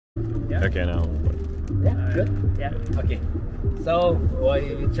Yeah. Okay, now. Yeah, good. Yeah. Okay. So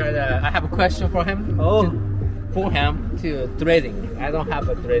you try to. I have a question for him. Oh. For him to threading. I don't have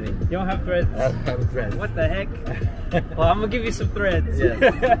a threading. You don't have threads? I don't have a thread. What the heck? Well, I'm gonna give you some threads.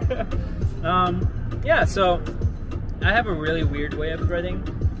 Yeah. Yeah, so I have a really weird way of threading.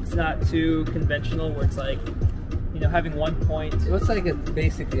 It's not too conventional where it's like, you know, having one point. What's like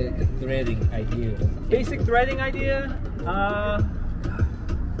basically a threading idea? Basic threading idea?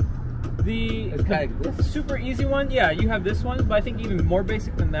 It's kind of like this. Super easy one, yeah, you have this one, but I think even more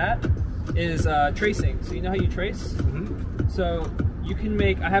basic than that is tracing. So you know how you trace? Mm-hmm. So you can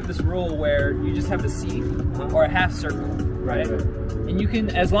make, I have this rule where you just have the C or a half circle, right? And you can,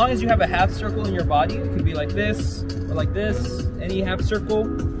 as long as you have a half circle in your body, it can be like this or like this, any half circle,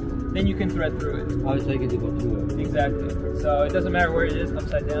 then you can thread through it. I was like to go through it. Exactly. So it doesn't matter where it is,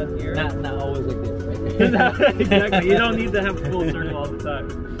 upside down, here. Not always like this, right? Exactly. You don't need to have a full circle all the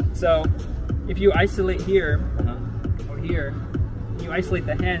time. So if you isolate here or here, you isolate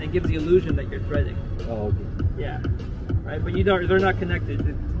the hand, it gives the illusion that you're threading. Oh, okay. Yeah. Right? But you don't, they're not connected.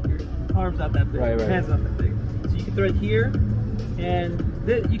 Your arm's not that big. Right, Your hand's not that big. So you can thread here, and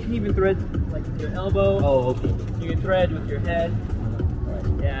you can even thread like with your elbow. Oh, okay. You can thread with your head. Right.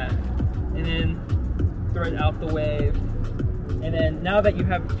 Yeah. And then thread out the wave. And then now that you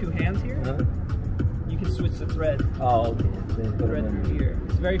have two hands here, you can switch the thread. Oh, okay. Thread through here.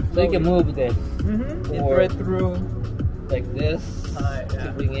 It's very flowy. So you can move this. And thread through like this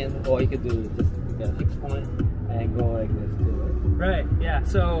to bring in, or you could do just like a 6 point and go like this too. Right, yeah.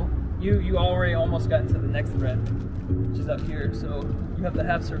 So you already almost got into the next thread, which is up here. So you have the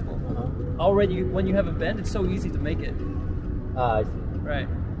half circle. Already, when you have a bend, it's so easy to make it. I see. Right,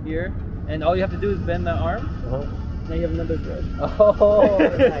 here. And all you have to do is bend the arm. Now you have another thread. Oh,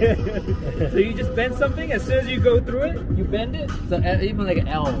 nice. So you just bend something, as soon as you go through it, you bend it. So even like an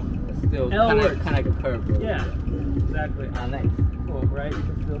L, it's still L kind works. of like a curve. Right? Yeah, exactly. Ah, nice. Cool, right? You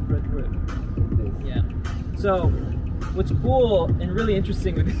can still thread through it. Yeah. So what's cool and really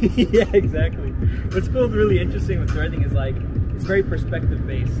interesting with yeah, exactly. What's cool and really interesting with threading is like it's very perspective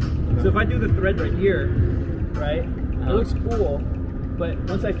based. So if I do the thread right here, right, it looks cool. But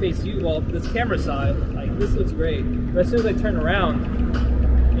once I face you, well, this camera side, like this looks great. But as soon as I turn around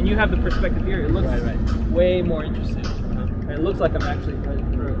and you have the perspective here, it looks way more interesting. And it looks like I'm actually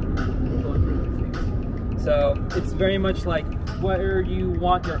threading through, going through these things. So it's very much like where you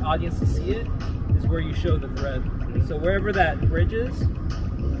want your audience to see it is where you show the thread. So wherever that bridge is,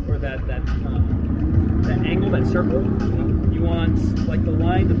 or that angle, that circle, you want like the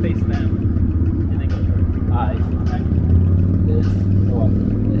line to face them, and then go through. I see. Okay. This one.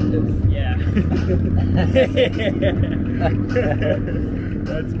 Yeah.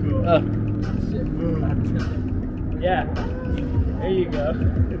 That's cool. Oh, shit. Yeah. There you go.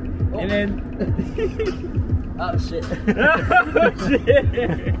 And then. Oh shit. Oh shit.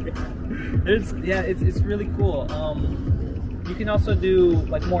 It's really cool. You can also do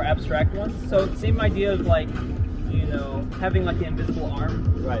like more abstract ones. So same idea of like, you know, having like the invisible arm.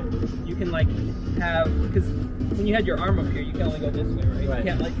 Right. You can like have, because when you had your arm up here, you can only go this way, right? You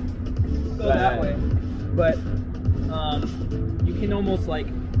can't like go that way. But you can almost like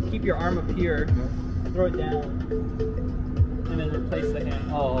keep your arm up here, throw it down, and then replace the hand.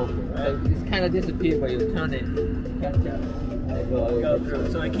 Oh, okay. Right? It's kind of disappeared, but you turn it. Go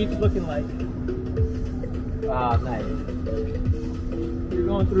through. So it keeps looking like. Ah, nice. You're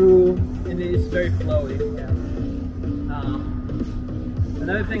going through, and it's very flowy. Yeah.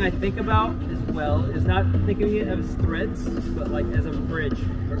 Another thing I think about as well is not thinking it as threads, but like as a bridge.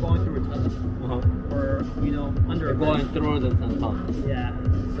 We're going through a tunnel, or you know, under a going through the tunnel. Yeah.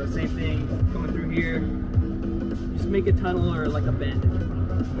 So same thing, coming through here. Just make a tunnel or like a bend.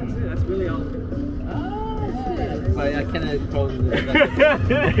 That's it. That's really all. I cannot close this.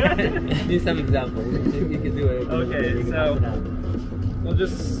 Need some examples. You can do it. Okay, so we'll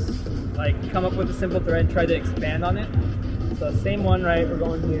just like come up with a simple thread and try to expand on it. So same one, right? We're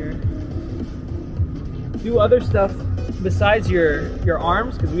going here. Do other stuff besides your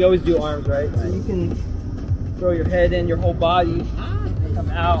arms, because we always do arms, right? So you can throw your head in, your whole body,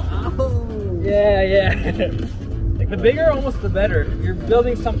 come out. Oh. Yeah, yeah. Like the bigger, almost the better. You're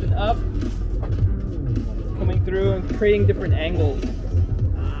building something up, coming through and creating different angles.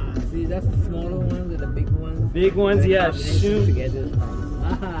 See, that's the smaller ones and the big ones. Big ones, yeah. Shoot together.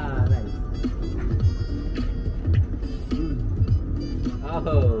 Ah, nice.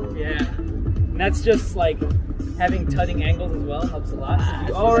 Oh. Yeah. And that's just like having tutting angles as well helps a lot.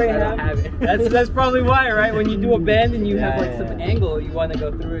 You already have it. That's probably why, right? When you do a bend and you have like some angle, you want to go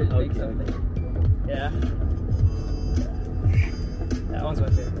through it and make something. Yeah. That one's my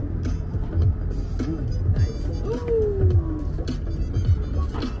favorite.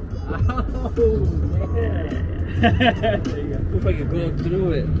 There you go. If I could go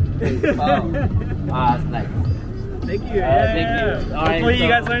through it. Wow. It's nice. Thank you. Yeah. Thank you. All right, Hopefully you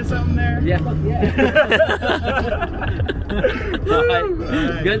guys learned something there. Yeah. All right.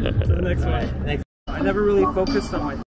 Good. To the next one. Next. I never really focused on my